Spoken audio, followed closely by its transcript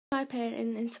My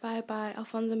painting inspired by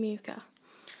Alphonse Mucha.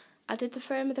 I did the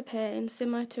frame of the painting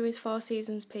similar to his Four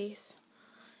Seasons piece,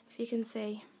 if you can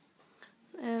see.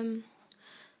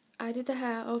 I did the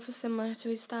hair also similar to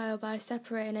his style by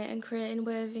separating it and creating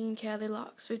wavy and curly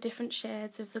locks with different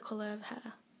shades of the colour of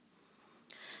hair.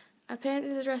 I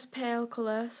painted the dress pale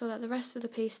colour so that the rest of the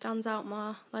piece stands out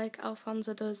more, like Alphonse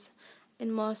does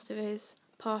in most of his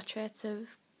portraits of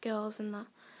girls and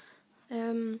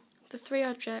that. The three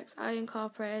objects I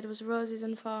incorporated was roses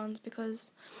and thorns because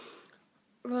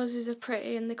roses are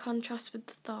pretty and they contrast with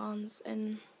the thorns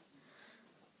and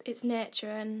it's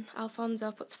nature, and Alphonse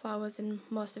puts flowers in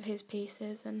most of his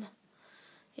pieces, and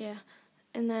yeah.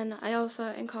 And then I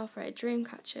also incorporated dream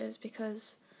catchers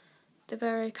because they're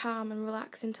very calm and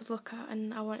relaxing to look at,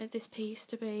 and I wanted this piece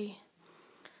to be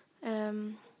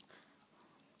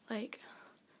like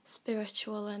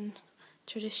spiritual and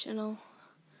traditional.